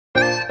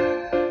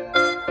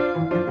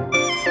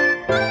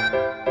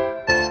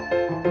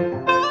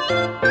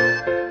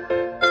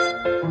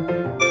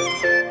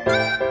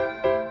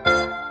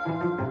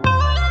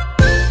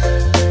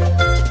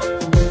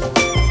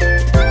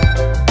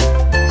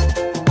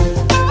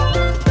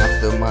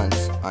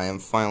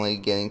finally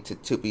getting to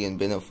Tupi and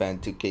Binofan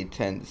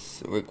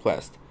 2K10's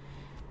request.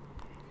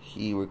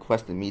 He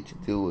requested me to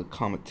do a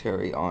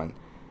commentary on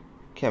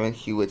Kevin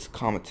Hewitt's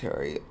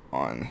commentary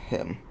on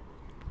him.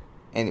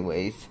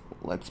 Anyways,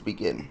 let's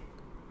begin.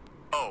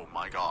 Oh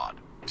my god.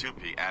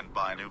 Tupi and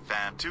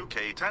Binofan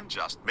 2K10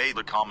 just made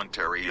a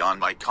commentary on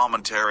my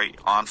commentary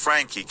on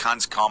Frankie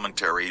Khan's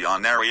commentary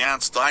on Ariane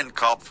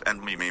Steinkopf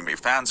and me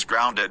fans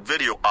grounded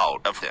video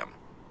out of him.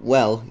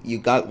 Well, you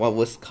got what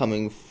was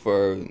coming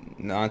for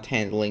not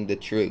handling the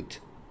truth.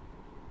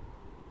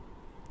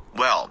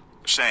 Well,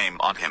 shame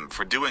on him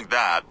for doing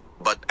that,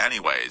 but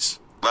anyways,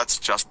 let's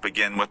just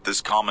begin with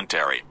this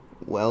commentary.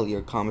 Well,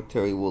 your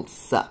commentary will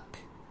suck.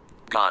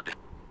 God.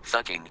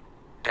 Fucking.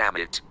 Damn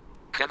it.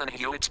 Kevin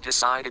Hewitt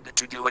decided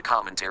to do a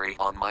commentary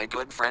on my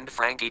good friend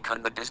Frankie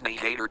Khan the Disney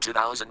Hater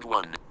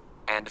 2001.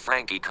 And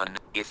Frankie Khan,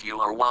 if you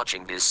are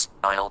watching this,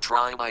 I'll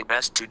try my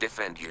best to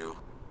defend you.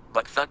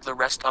 But fuck the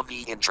rest of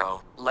the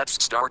intro,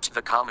 let's start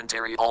the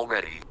commentary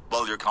already.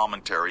 Well, your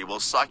commentary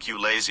will suck,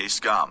 you lazy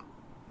scum.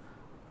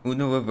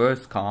 Uno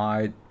reverse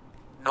card.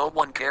 No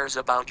one cares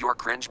about your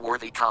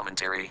cringe-worthy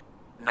commentary.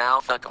 Now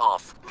fuck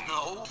off.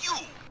 No,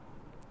 you!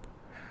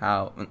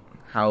 How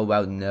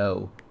about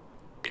no?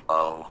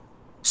 Oh.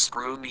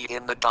 Screw me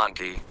in the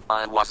donkey.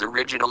 I was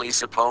originally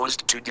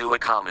supposed to do a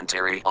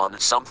commentary on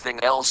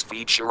something else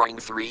featuring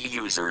 3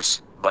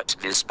 users, but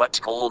this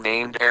butthole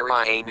named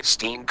Ariane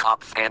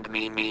Steinkopf and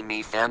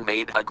me fan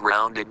made a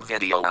grounded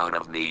video out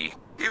of me.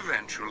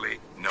 Eventually,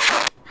 no.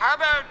 How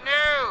about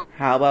no?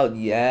 How about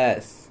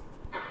yes?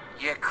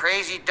 You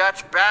crazy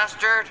Dutch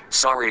bastard?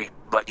 Sorry,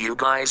 but you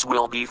guys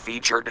will be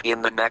featured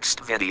in the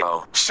next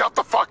video. Shut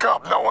the fuck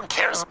up, no one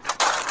cares.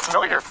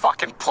 Know your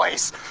fucking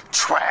place,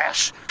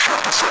 trash.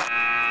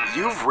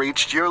 You've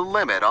reached your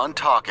limit on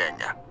talking.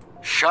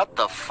 Shut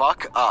the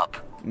fuck up.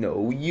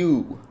 No,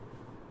 you.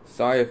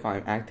 Sorry if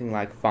I'm acting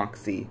like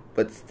Foxy,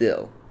 but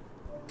still.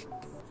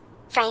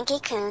 Frankie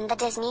Khan the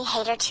Disney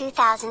Hater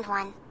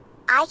 2001.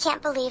 I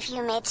can't believe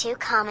you made 2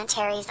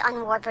 commentaries on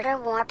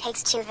Warbird War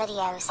Pigs 2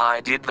 videos.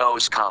 I did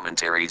those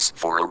commentaries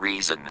for a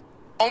reason.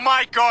 Oh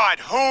my god,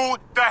 who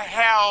the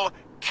hell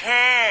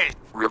cares?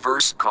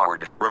 Reverse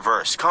card.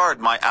 Reverse card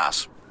my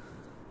ass.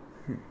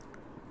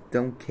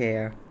 Don't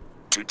care.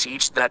 To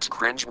teach that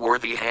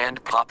cringe-worthy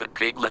hand puppet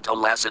piglet a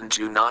lesson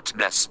to not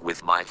mess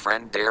with my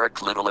friend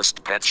Derek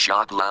Littlest Pet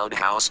Shop Loud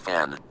House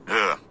fan.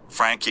 Ugh,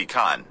 Frankie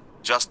Khan,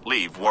 just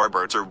leave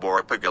Warbird or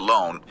Warpig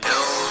alone.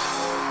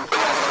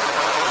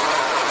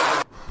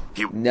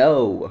 He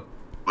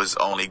was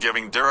only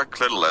giving Derek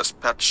Littlest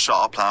Pet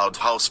Shop Loud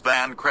House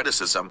fan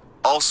criticism.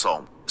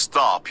 Also,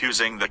 stop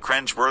using the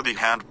cringe-worthy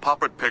hand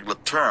puppet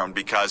piglet term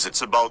because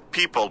it's about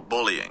people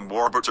bullying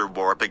Warbird or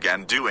Warpig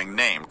and doing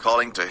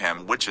name-calling to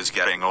him, which is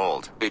getting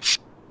old. Bitch.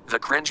 The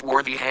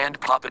cringe-worthy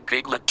hand puppet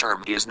piglet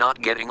term is not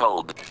getting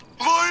old.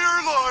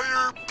 Liar,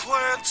 liar,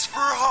 plants for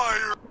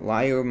hire.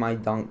 Liar my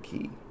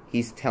donkey.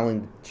 He's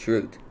telling the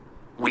truth.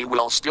 We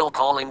will still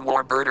calling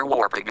Warbird or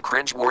Warpig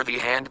cringe-worthy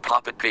hand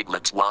puppet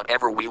piglets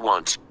whatever we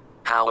want.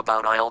 How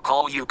about I'll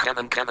call you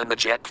Kevin the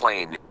jet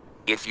plane?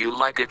 If you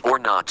like it or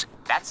not.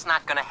 That's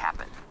not gonna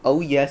happen.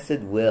 Oh yes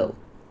it will.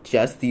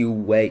 Just you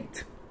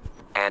wait.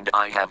 And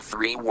I have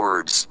 3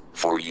 words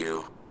for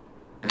you.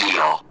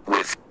 Deal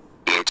with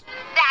it.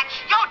 That's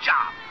your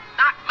job,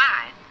 not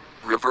mine.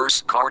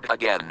 Reverse card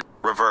again.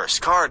 Reverse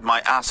card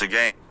my ass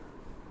again.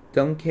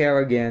 Don't care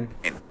again.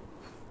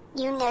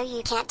 You know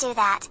you can't do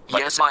that.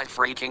 Yes I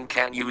freaking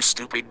can, you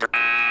stupid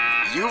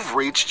You've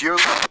reached your...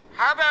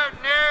 How about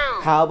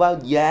no? How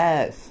about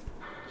yes?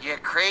 You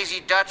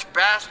crazy Dutch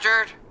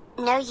bastard?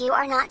 No, you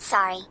are not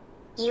sorry.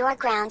 You are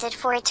grounded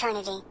for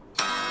eternity.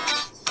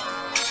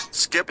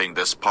 Skipping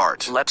this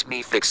part. Let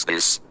me fix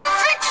this.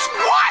 Fix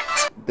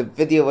what? The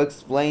video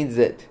explains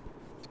it.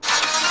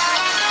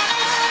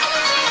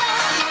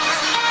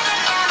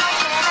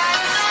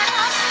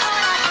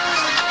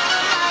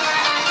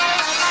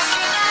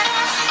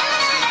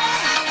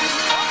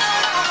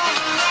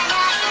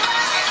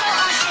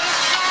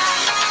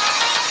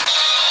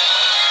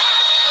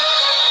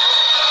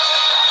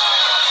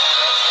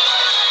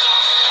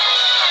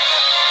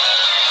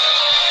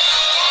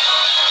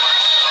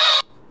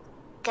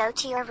 Go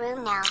to your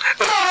room now.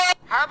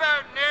 How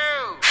about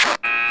no?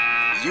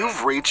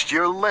 You've reached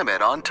your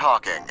limit on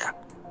talking.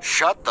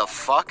 Shut the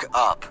fuck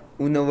up.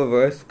 Uno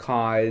reverse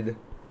card.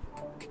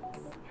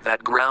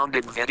 That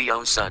grounded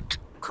video sucked.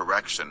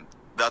 Correction.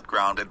 That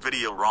grounded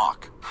video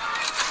rock.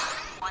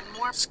 One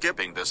more.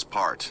 Skipping this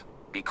part.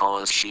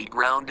 Because she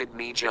grounded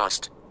me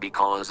just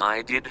because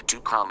I did 2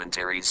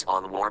 commentaries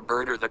on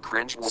Warbird or the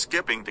cringe.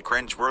 Skipping the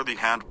cringe-worthy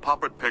hand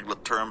puppet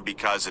piglet term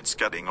because it's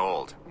getting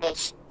old.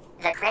 Bitch.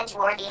 The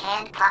cringe-worthy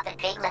hand puppet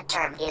piglet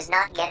term is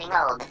not getting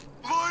old.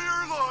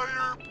 Liar,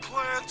 liar,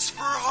 plants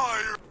for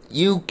hire.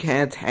 You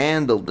can't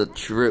handle the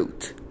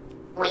truth.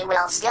 We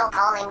will still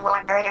calling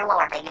Warbird or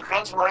Warpig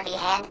cringe-worthy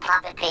hand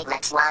puppet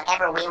piglets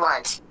whatever we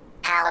want.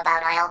 How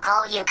about I'll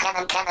call you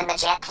Kevin the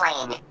jet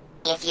plane?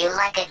 If you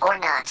like it or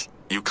not.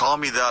 You call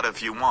me that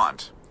if you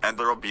want, and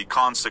there'll be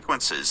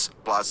consequences.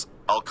 Plus,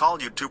 I'll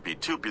call you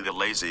Tupi the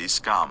lazy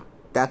scum.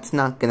 That's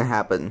not gonna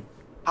happen.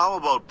 How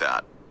about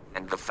that?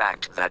 And the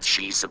fact that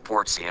she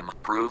supports him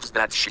proves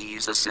that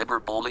she's a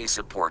cyberbully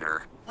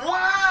supporter.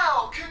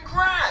 Wow,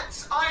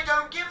 congrats! I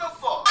don't give a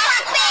fuck.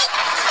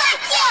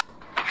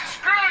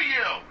 Screw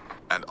you!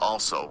 And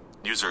also,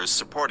 users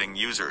supporting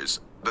users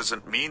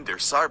doesn't mean they're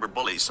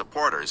cyberbully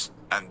supporters,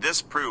 and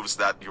this proves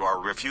that you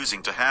are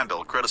refusing to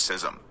handle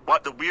criticism.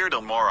 What the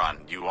weirdo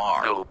moron you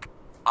are. Nope.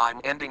 I'm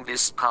ending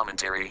this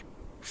commentary.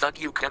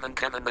 Fuck you, Kevin.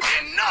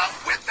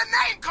 Enough with the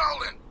name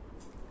calling!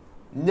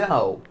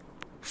 No.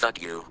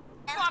 Fuck you.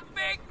 Fuck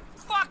me!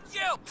 Fuck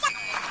you!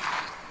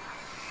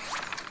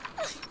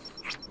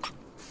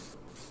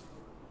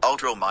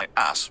 Outro my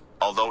ass,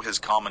 although his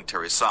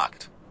commentary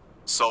sucked.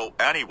 So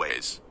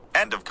anyways,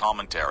 end of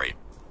commentary.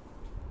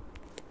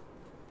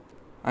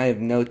 I have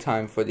no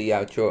time for the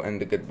outro and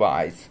the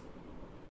goodbyes.